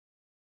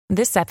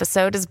This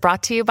episode is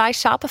brought to you by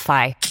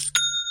Shopify.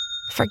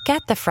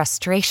 Forget the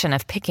frustration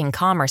of picking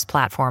commerce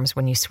platforms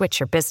when you switch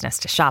your business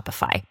to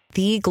Shopify,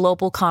 the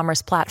global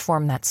commerce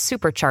platform that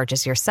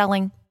supercharges your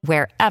selling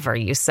wherever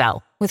you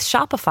sell. With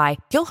Shopify,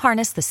 you'll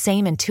harness the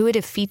same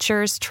intuitive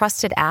features,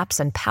 trusted apps,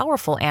 and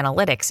powerful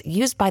analytics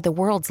used by the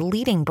world's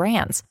leading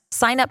brands.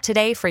 Sign up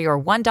today for your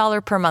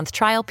 $1 per month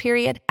trial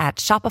period at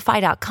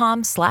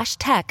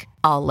shopify.com/tech,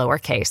 all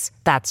lowercase.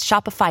 That's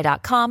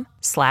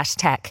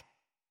shopify.com/tech.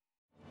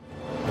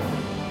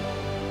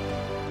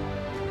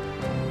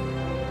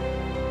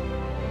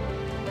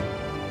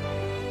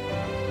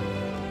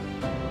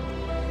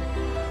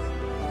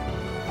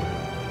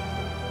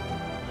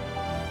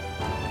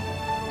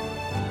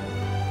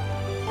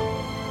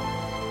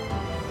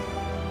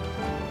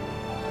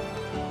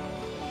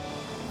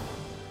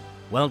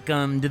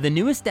 Welcome to the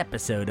newest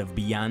episode of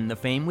Beyond the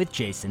Fame with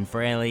Jason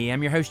Fraley.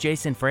 I'm your host,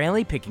 Jason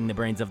Fraley, picking the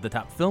brains of the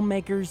top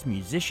filmmakers,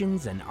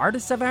 musicians, and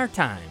artists of our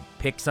time.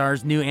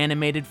 Pixar's new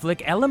animated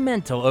flick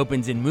Elemental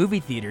opens in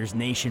movie theaters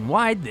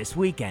nationwide this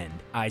weekend.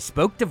 I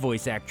spoke to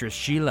voice actress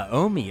Sheila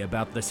Omi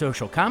about the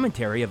social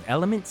commentary of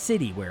Element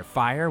City, where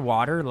fire,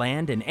 water,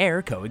 land, and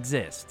air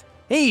coexist.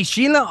 Hey,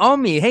 Sheila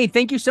Omi. Hey,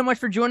 thank you so much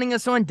for joining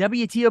us on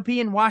WTOP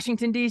in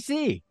Washington,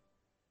 D.C.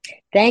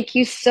 Thank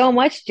you so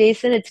much,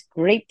 Jason. It's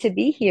great to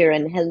be here,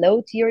 and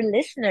hello to your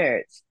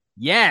listeners.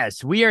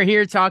 Yes, we are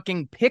here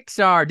talking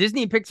Pixar,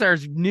 Disney and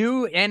Pixar's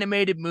new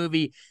animated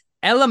movie,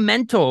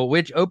 Elemental,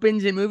 which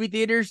opens in movie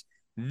theaters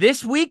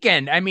this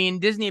weekend. I mean,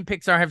 Disney and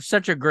Pixar have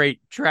such a great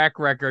track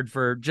record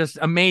for just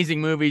amazing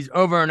movies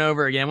over and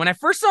over again. When I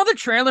first saw the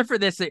trailer for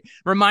this, it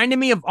reminded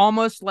me of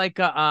almost like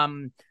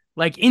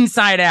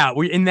Inside Out,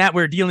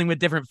 we're dealing with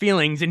different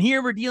feelings, and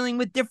here we're dealing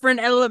with different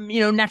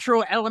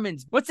natural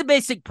elements. What's the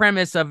basic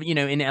premise of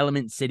in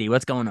Element City?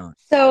 What's going on?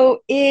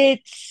 So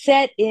it's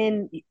set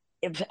in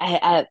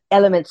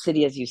Element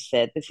City, as you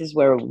said. This is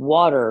where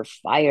water,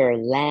 fire,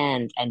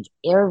 land, and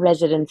air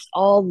residents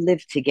all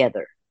live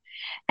together.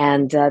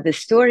 And the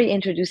story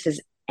introduces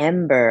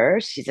Ember.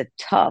 She's a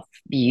tough,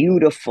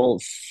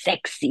 beautiful,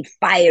 sexy,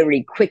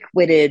 fiery,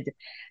 quick-witted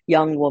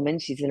young woman.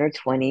 She's in her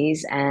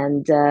 20s,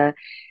 and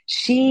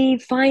she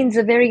finds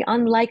a very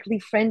unlikely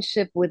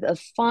friendship with a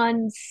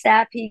fun,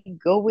 sappy,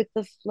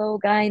 go-with-the-flow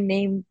guy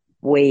named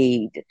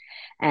Wade.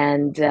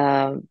 And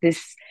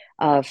this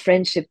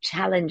friendship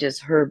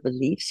challenges her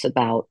beliefs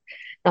about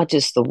not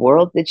just the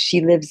world that she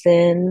lives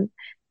in,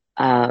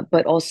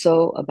 but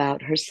also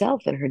about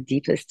herself and her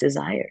deepest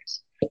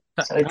desires.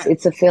 So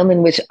it's a film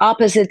in which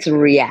opposites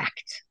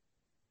react.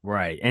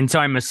 Right. And so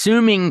I'm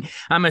assuming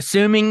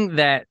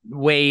that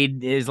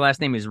Wade, his last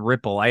name is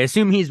Ripple. I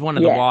assume he's one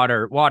of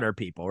the water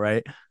people,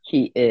 right?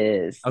 He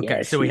is. Okay,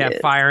 yes, so we have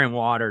is. fire and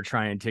water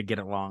trying to get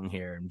along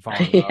here and fall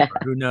in love.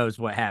 Who knows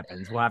what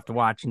happens? We'll have to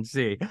watch and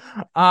see.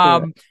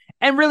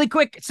 And really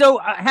quick, so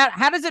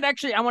how does it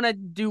actually? I want to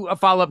do a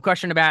follow-up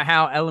question about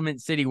how Element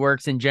City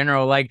works in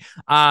general. Like,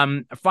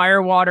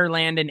 fire, water,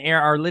 land, and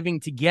air are living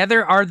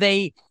together. Are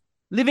they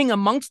living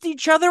amongst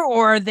each other,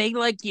 or are they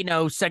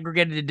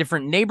segregated to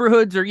different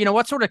neighborhoods, or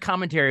what sort of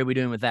commentary are we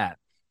doing with that?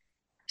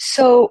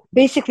 So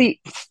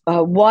basically,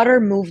 water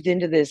moved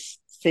into this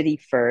city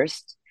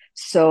first.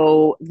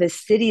 So the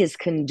city is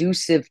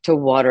conducive to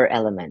water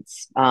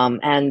elements.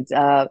 And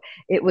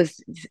it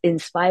was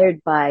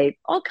inspired by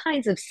all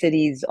kinds of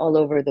cities all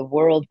over the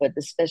world, but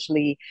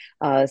especially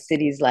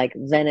cities like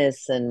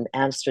Venice and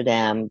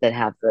Amsterdam that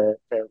have the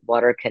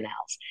water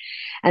canals.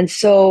 And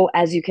so,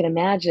 as you can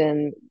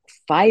imagine,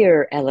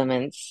 fire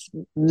elements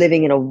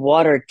living in a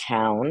water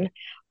town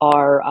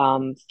are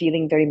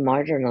feeling very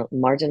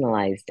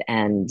marginalized,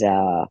 and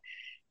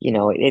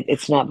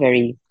it's not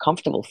very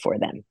comfortable for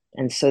them.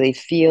 And so they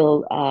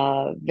feel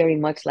very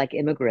much like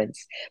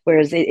immigrants,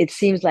 whereas it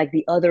seems like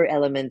the other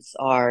elements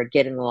are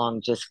getting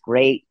along just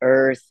great,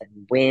 earth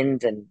and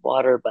wind and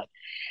water, but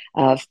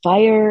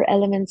fire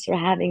elements are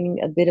having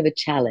a bit of a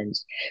challenge,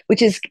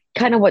 which is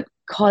kind of what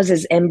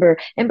causes Ember.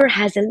 Ember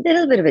has a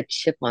little bit of a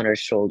chip on her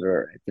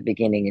shoulder at the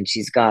beginning, and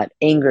she's got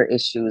anger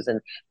issues.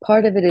 And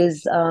part of it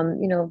is,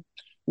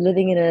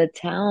 living in a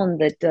town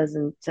that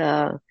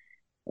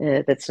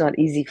that's not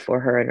easy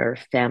for her and her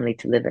family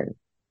to live in,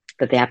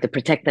 that they have to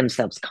protect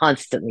themselves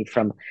constantly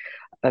from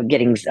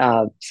getting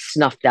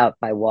snuffed out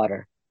by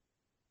water.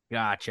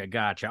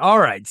 Gotcha. All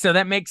right. So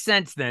that makes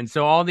sense then.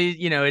 So all these,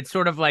 it's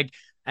sort of like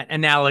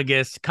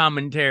analogous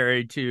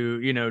commentary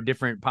to,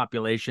 different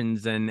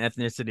populations and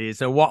ethnicities.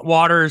 So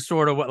water is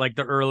sort of what, like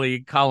the early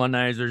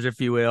colonizers, if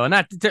you will, and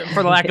not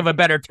for the lack of a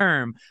better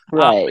term.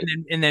 Right.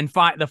 And then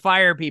the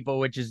fire people,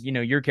 which is,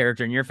 your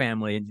character and your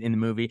family in the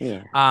movie.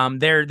 Yeah.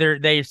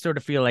 They sort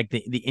of feel like the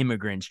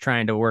immigrants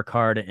trying to work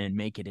hard and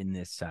make it in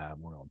this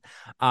world.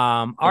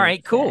 All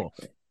right, cool.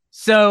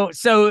 So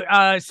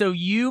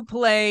you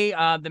play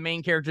the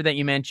main character that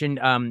you mentioned,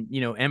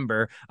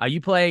 Ember.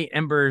 You play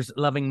Ember's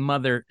loving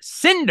mother,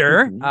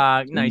 Cinder.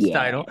 Mm-hmm. Nice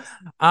title.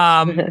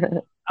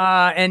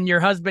 And your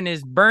husband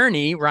is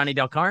Bernie, Ronnie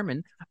Del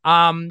Carmen.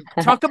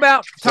 Talk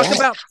about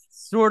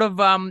sort of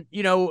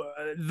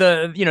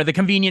the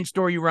convenience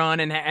store you run,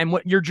 and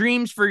what your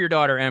dreams for your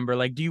daughter Ember.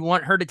 Like, do you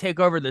want her to take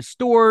over the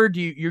store?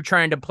 You're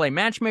trying to play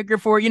matchmaker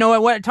for?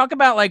 What talk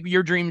about like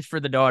your dreams for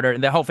the daughter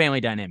and the whole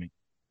family dynamic.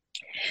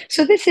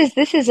 So this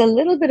is a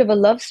little bit of a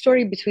love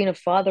story between a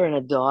father and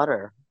a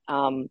daughter,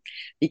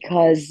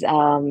 because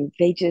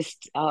they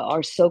just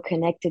are so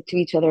connected to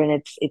each other,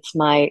 and it's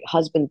my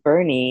husband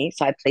Bernie.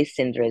 So I play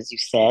Cinder, as you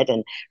said,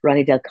 and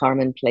Ronnie Del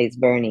Carmen plays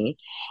Bernie,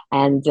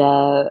 and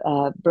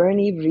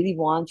Bernie really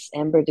wants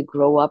Ember to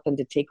grow up and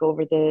to take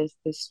over the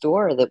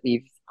store that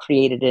we've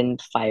created in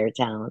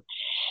Firetown,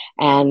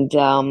 and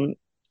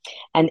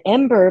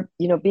Ember,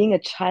 being a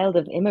child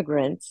of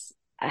immigrants,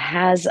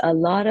 has a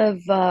lot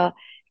of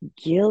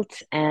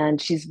guilt,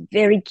 and she's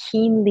very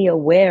keenly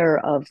aware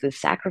of the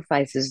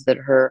sacrifices that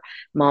her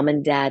mom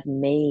and dad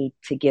made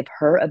to give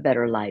her a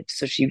better life.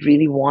 So she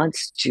really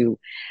wants to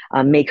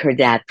make her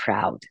dad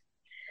proud,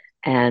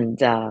 and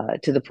to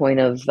the point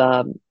of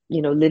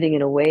living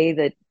in a way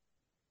that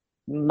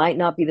might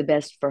not be the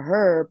best for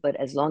her, but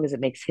as long as it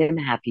makes him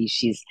happy,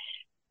 she's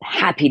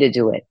happy to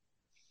do it.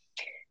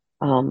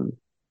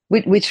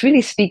 Which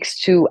really speaks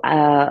to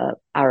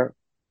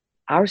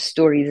our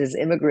stories as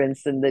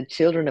immigrants and the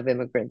children of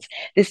immigrants.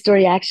 This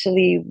story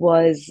actually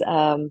was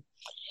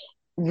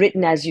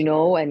written, as you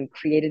know, and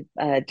created,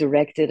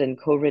 directed, and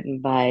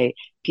co-written by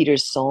Peter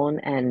Sohn,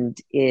 and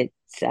it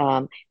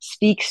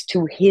speaks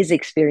to his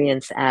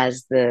experience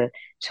as the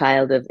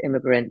child of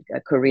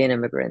Korean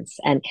immigrants.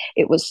 And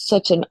it was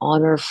such an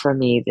honor for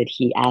me that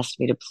he asked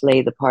me to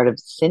play the part of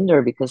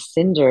Cinder, because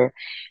Cinder,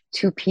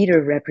 to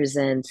Peter,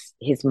 represents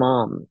his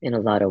mom in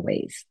a lot of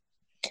ways.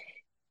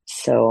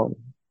 So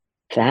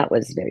that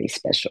was very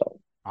special.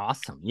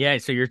 Awesome. Yeah.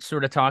 So you're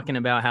sort of talking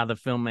about how the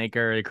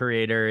filmmaker, the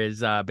creator,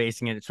 is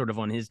basing it sort of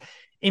on his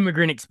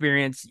immigrant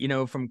experience,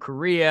 from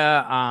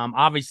Korea.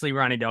 Obviously,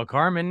 Ronnie Del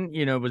Carmen,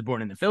 was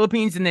born in the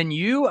Philippines, and then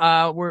you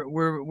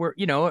were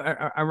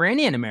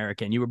Iranian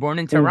American. You were born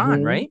in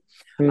Tehran, right?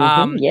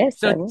 Yes.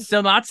 So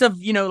lots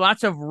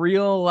of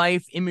real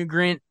life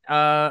immigrant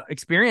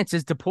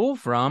experiences to pull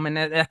from, and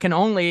that can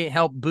only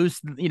help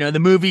boost the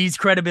movie's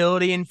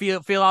credibility and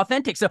feel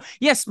authentic. So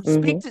yes,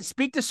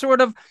 speak to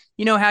sort of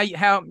how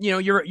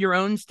your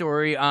own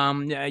story.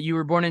 You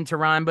were born in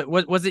Tehran, but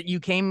was it you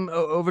came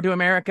over to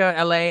America,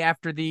 LA,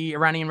 after the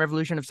Iranian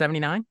Revolution of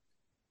 '79?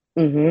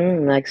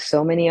 Like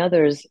so many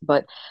others,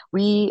 but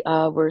we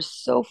were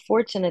so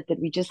fortunate that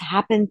we just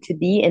happened to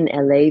be in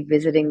LA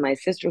visiting my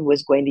sister, who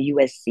was going to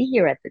USC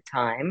here at the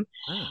time.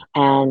 Oh.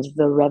 And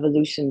the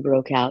revolution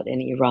broke out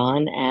in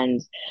Iran,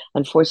 and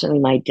unfortunately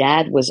my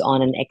dad was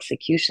on an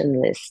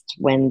execution list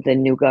when the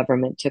new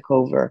government took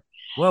over.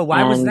 Well,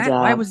 why was that?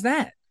 Why was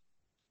that?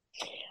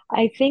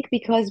 I think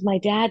because my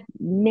dad,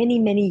 many,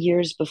 many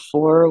years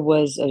before,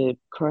 was a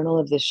colonel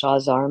of the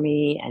Shah's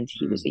army, and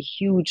he was a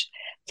huge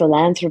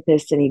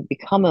philanthropist, and he'd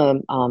become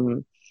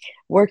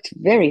worked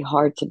very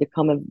hard to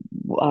become a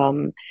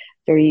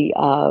very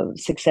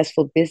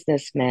successful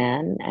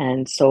businessman.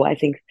 And so I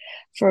think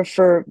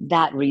for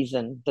that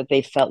reason, that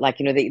they felt like,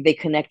 they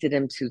connected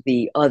him to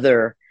the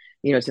other,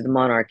 to the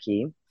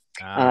monarchy.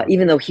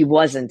 Even though he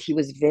wasn't, he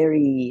was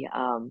very,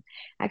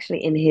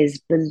 actually in his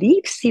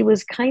beliefs, he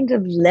was kind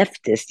of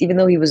leftist, even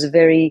though he was a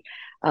very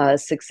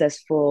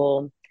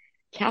successful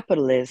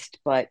capitalist,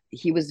 but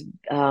he was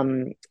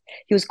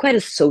quite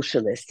a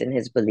socialist in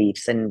his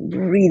beliefs, and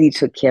really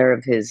took care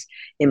of his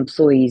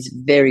employees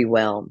very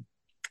well.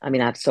 I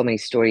mean, I have so many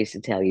stories to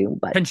tell you,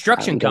 but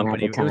construction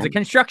company. It was a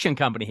construction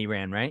company he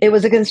ran, right? It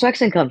was a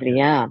construction company.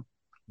 Yeah.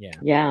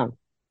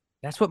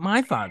 That's what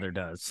my father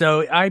does.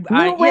 So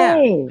No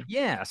way.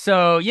 yeah.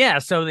 So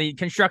the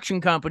construction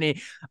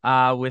company,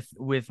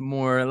 with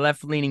more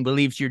left leaning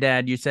beliefs, your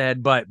dad, you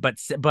said, but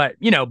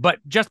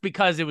just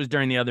because it was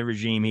during the other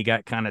regime, he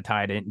got kind of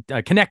tied in,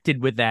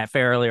 connected with that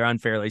fairly or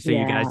unfairly. So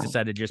you guys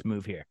decided to just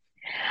move here.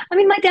 I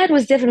mean, my dad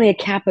was definitely a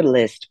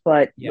capitalist,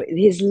 but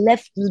his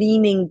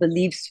left-leaning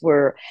beliefs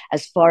were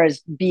as far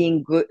as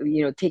being good,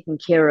 taking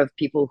care of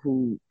people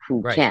who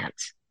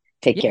can't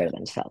take care of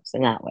themselves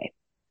in that way.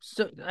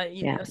 So,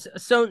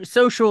 so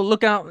social,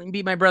 look out and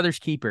be my brother's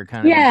keeper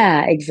kind of.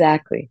 Yeah,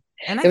 exactly.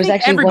 And I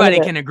think everybody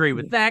can agree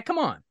with that. Come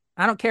on.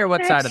 I don't care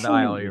what side of the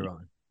aisle you're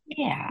on.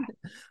 Yeah.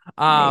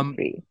 I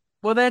agree.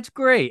 Well, that's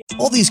great.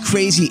 All these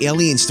crazy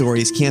alien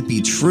stories can't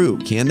be true,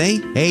 can they?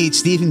 Hey, it's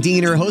Stephen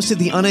Diener, host of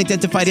the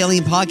Unidentified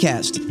Alien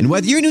Podcast. And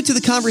whether you're new to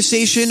the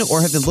conversation or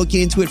have been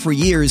looking into it for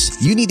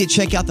years, you need to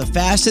check out the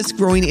fastest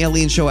growing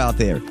alien show out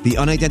there, the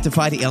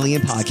Unidentified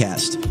Alien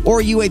Podcast,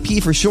 or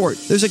UAP for short.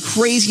 There's a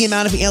crazy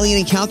amount of alien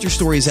encounter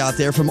stories out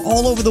there from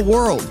all over the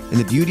world. And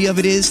the beauty of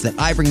it is that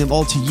I bring them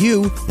all to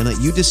you and let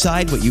you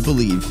decide what you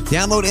believe.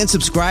 Download and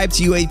subscribe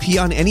to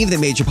UAP on any of the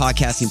major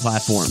podcasting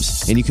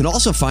platforms. And you can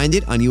also find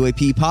it on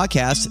UAPpodcast.com.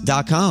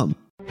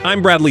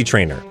 I'm Bradley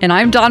Trainer. And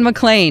I'm Don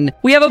McClain.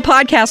 We have a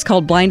podcast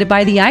called Blinded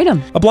by the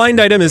Item. A blind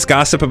item is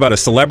gossip about a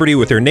celebrity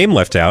with their name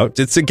left out.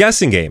 It's a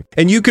guessing game,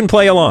 and you can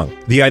play along.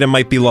 The item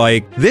might be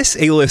like, this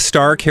A-list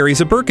star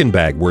carries a Birkin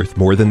bag worth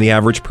more than the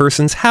average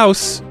person's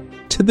house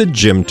to the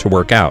gym to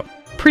work out.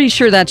 Pretty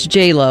sure that's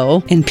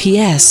J-Lo. And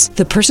P.S.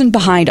 the person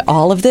behind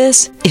all of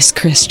this is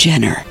Kris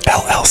Jenner,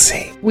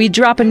 LLC. We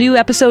drop a new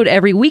episode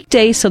every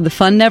weekday so the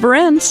fun never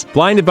ends.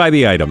 Blinded by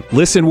the Item.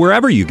 Listen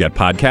wherever you get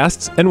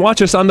podcasts and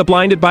watch us on the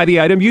Blinded by the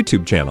Item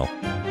YouTube channel.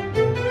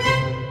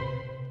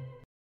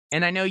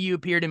 And I know you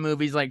appeared in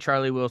movies like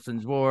Charlie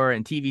Wilson's War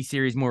and TV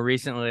series more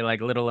recently like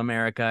Little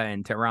America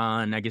and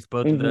Tehran. I guess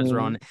both of those are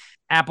on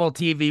Apple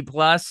TV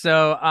Plus.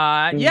 So,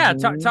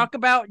 talk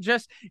about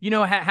just,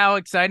 how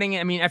exciting.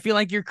 I mean, I feel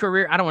like your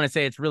career, I don't want to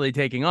say it's really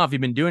taking off.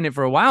 You've been doing it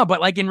for a while,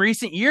 but like in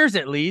recent years,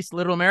 at least,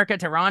 Little America,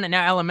 Tehran, and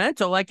now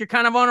Elemental, like you're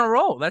kind of on a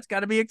roll. That's got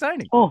to be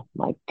exciting. Oh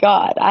my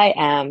God, I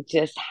am.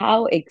 Just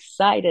how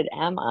excited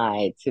am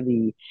I to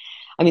be?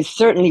 I mean,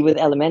 certainly with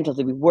Elemental,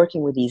 to be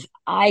working with these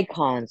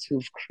icons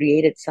who've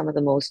created some of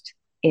the most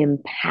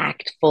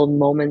impactful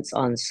moments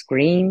on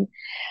screen.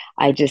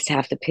 I just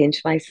have to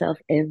pinch myself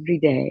every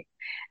day.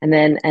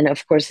 And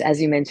of course,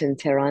 as you mentioned,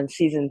 Tehran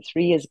season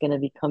 3 is going to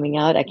be coming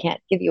out. I can't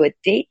give you a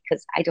date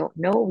because I don't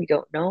know. We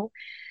don't know.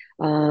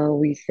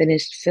 We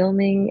finished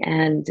filming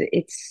and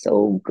it's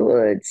so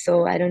good.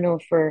 So I don't know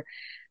for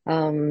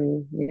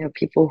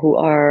people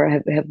who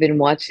have been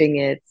watching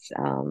it,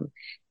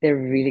 they're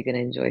really going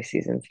to enjoy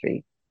season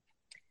 3.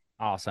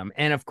 Awesome.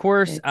 And of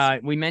course,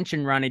 we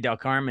mentioned Ronnie Del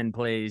Carmen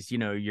plays,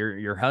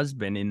 your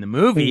husband in the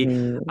movie.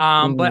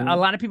 But a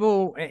lot of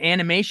people,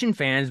 animation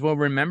fans, will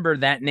remember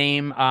that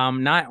name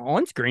not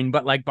on screen,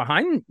 but like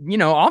behind,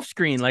 off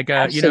screen, like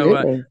a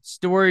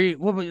story.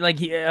 What was like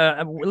he's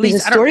a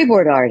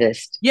storyboard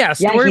artist. Yeah,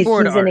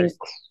 storyboard artist.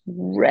 An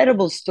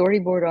incredible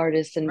storyboard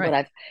artist, and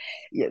what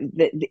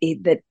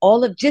that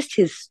all of just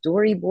his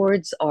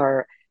storyboards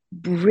are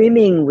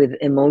brimming with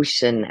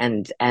emotion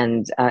and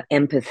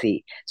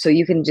empathy. So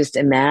you can just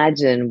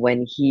imagine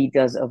when he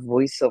does a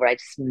voiceover, I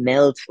just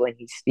melt when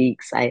he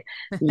speaks. I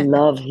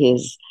love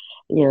his,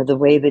 the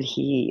way that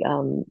he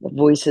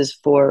voices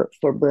for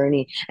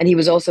Bernie. And he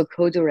was also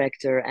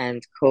co-director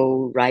and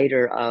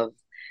co-writer of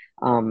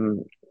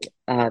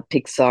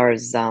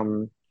Pixar's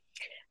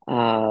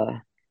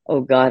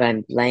oh God,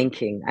 I'm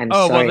blanking. I'm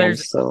sorry.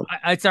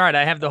 It's all right.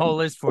 I have the whole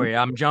list for you.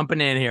 I'm jumping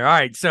in here. All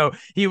right. So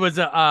he was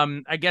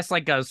I guess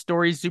like a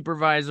story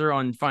supervisor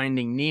on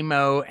Finding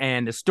Nemo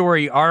and a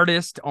story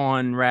artist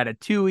on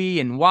Ratatouille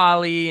and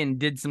WALL-E, and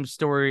did some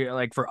story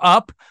like for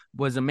Up,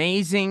 was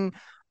amazing.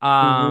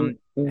 I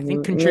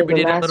think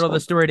contributed a little of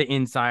the story to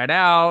Inside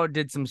Out,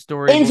 did some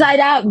story. Inside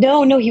Out.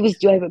 No, he was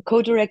a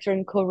co-director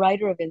and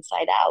co-writer of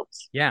Inside Out.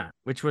 Yeah,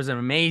 which was an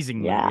amazing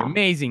movie. Yeah.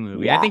 Amazing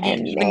movie. Yeah, I think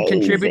he even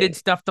contributed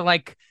stuff to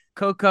like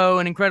Coco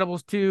and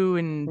Incredibles 2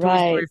 and Toy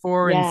Story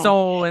 4 and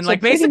Soul, and so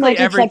like basically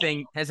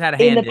everything has had a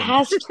hand in the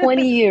past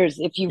 20 years.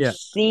 If you've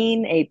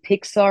seen a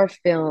Pixar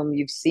film,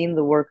 you've seen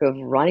the work of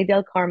Ronnie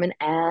Del Carmen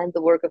and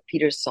the work of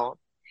Peter Sohn.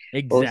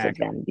 Exactly. Both of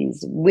them,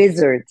 these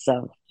wizards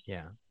of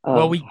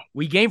well,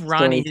 we gave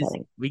Ronnie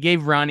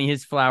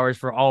his flowers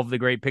for all of the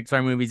great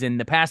Pixar movies in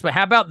the past, but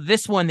how about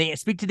this one? They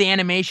speak to the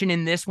animation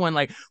in this one.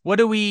 Like, what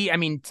do we? I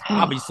mean,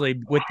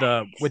 obviously with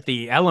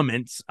the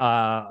elements,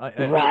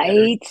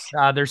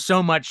 there's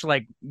so much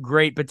like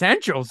great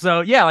potential. So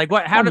yeah, like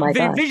what? How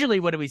visually?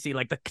 What do we see?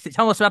 Like,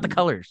 tell us about the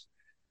colors.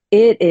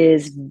 It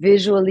is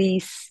visually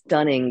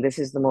stunning. This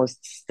is the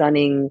most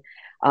stunning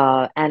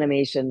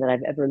animation that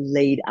I've ever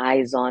laid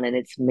eyes on, and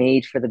it's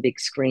made for the big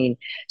screen.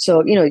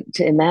 So,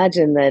 to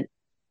imagine that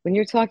when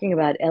you're talking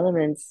about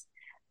elements,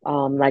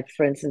 like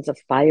for instance, a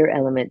fire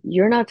element,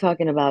 you're not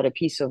talking about a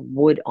piece of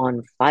wood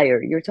on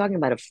fire. You're talking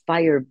about a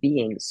fire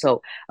being.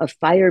 So a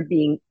fire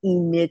being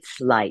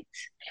emits light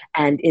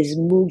and is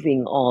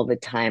moving all the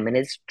time and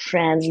is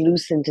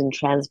translucent and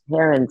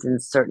transparent in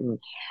certain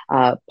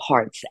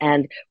parts.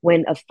 And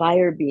when a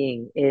fire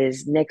being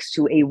is next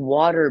to a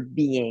water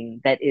being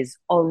that is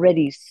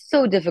already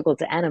so difficult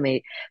to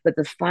animate, but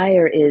the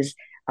fire is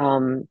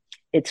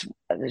it's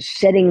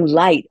shedding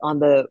light on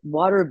the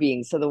water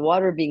being. So the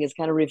water being is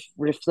kind of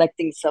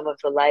reflecting some of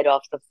the light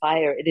off the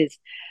fire. It is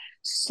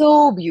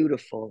so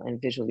beautiful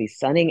and visually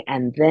stunning.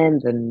 And then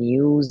the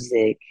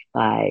music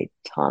by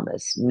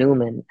Thomas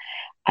Newman.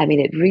 I mean,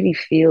 it really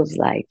feels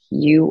like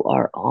you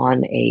are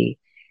on a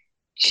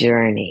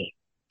journey.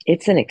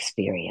 It's an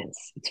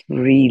experience. It's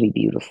really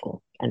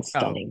beautiful and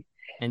stunning.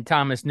 And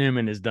Thomas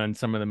Newman has done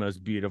some of the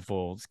most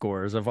beautiful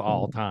scores of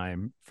all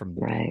time, from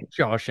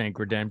Shawshank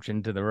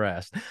Redemption to the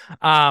rest.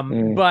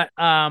 But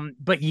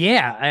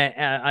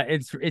yeah,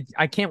 it's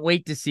I can't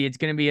wait to see. It's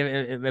going to be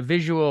a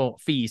visual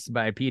feast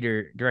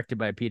directed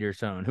by Peter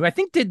Sohn, who I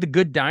think did The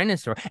Good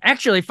Dinosaur.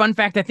 Actually, fun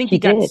fact, I think he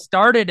got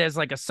started as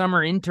like a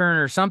summer intern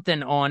or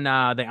something on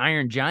The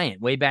Iron Giant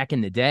way back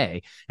in the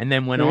day, and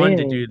then went on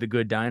to do The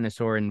Good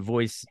Dinosaur and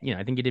voice.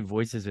 I think he did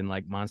voices in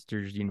like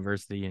Monsters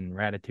University and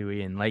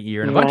Ratatouille and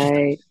Lightyear and a bunch of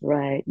stuff.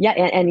 Right. Yeah.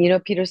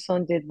 And Peter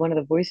Sohn did one of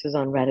the voices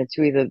on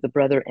Ratatouille, the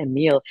brother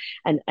Emile.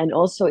 And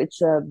also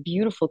it's a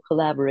beautiful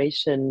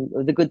collaboration.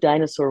 The Good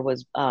Dinosaur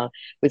was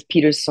with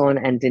Peter Sohn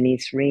and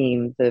Denise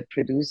Ream, the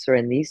producer.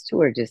 And these two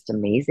are just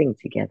amazing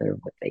together,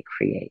 what they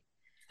create.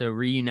 So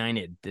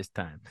reunited this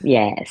time.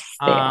 Yes,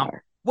 they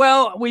are.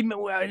 Well, we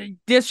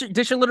dish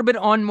a little bit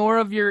on more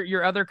of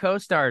your other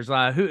co-stars.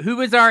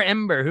 Who is our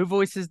Ember? Who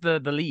voices the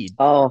lead?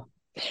 Oh,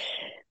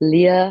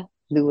 Leah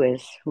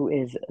Lewis, who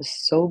is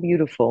so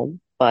beautiful,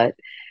 but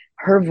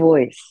her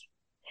voice,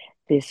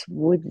 this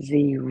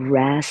woodsy,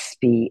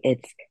 raspy,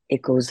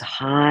 it goes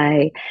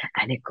high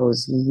and it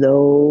goes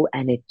low,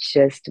 and it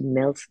just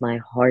melts my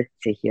heart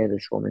to hear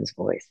this woman's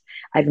voice.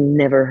 I've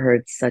never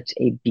heard such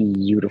a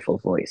beautiful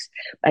voice.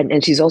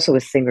 And she's also a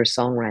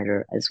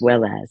singer-songwriter as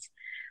well as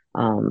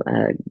um,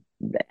 uh,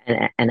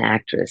 an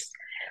actress.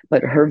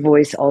 But her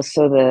voice,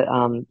 also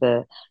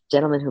the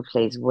gentleman who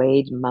plays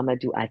Wade,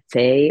 Mamadou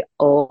Ate.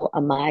 Oh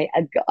my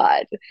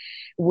God,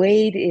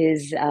 Wade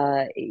is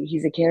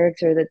he's a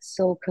character that's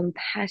so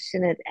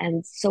compassionate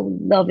and so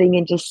loving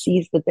and just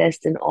sees the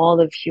best in all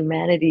of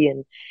humanity.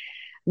 And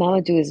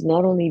Mamadou is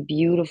not only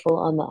beautiful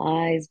on the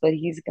eyes, but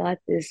he's got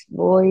this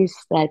voice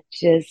that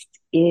just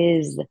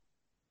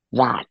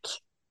that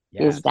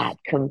Yes. is that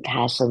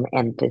compassion,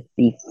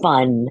 empathy,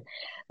 fun,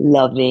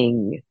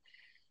 loving.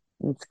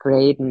 It's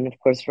great. And of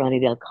course,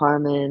 Ronnie Del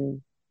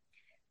Carmen.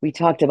 We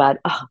talked about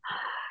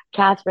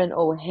Catherine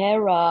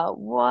O'Hara.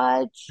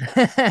 What?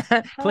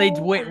 Played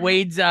How,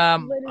 Wade's what is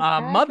mother,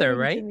 happening to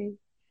right? me?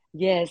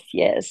 Yes,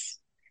 yes.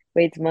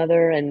 Wade's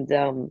mother and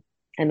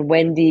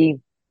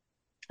Wendy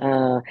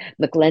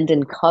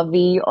McLendon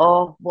Covey.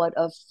 Oh, what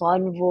a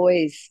fun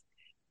voice.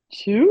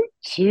 Toot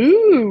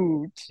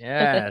toot.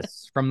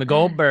 Yes, from the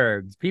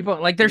Goldbergs. People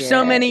like there's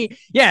so Yes. many.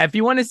 Yeah, if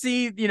you want to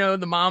see,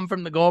 the mom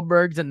from the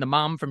Goldbergs and the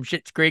mom from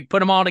Schitt's Creek, put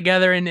them all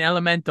together in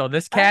Elemental.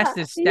 This cast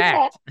is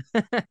Yeah.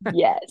 stacked.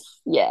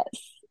 Yes, yes.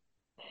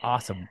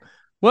 Awesome.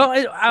 Well,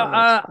 So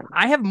much fun.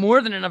 I have more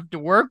than enough to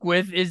work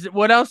with.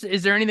 What else?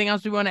 Is there anything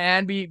else we want to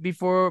add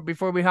before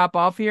we hop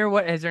off here?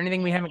 What is there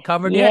anything we haven't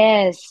covered yet?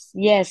 Yes,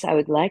 yes. I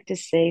would like to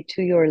say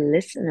to your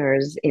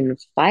listeners in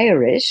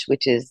Fireish,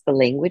 which is the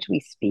language we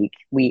speak,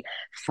 we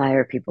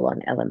fire people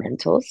on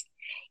elementals.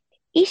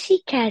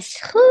 Ishikas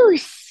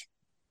hus,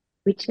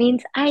 which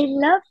means I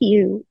love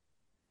you.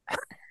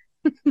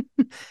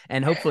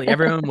 And hopefully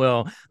everyone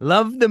will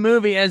love the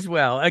movie as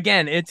well.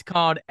 Again, it's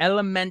called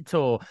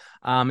Elemental.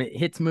 It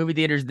hits movie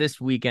theaters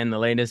this weekend, the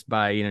latest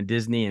by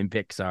Disney and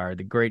Pixar.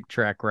 The great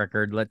track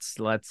record. Let's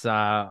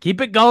keep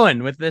it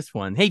going with this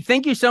one. Hey,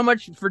 thank you so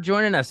much for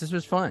joining us. This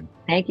was fun.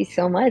 Thank you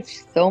so much.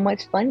 So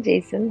much fun,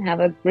 Jason. Have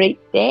a great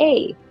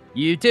day.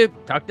 You too.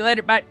 Talk to you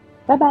later. Bye.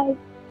 Bye-bye.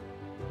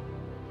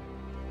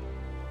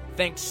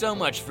 Thanks so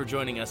much for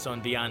joining us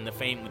on Beyond the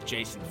Fame with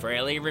Jason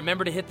Fraley.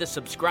 Remember to hit the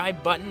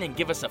subscribe button and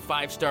give us a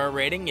 5-star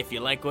rating if you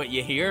like what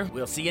you hear.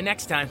 We'll see you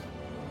next time.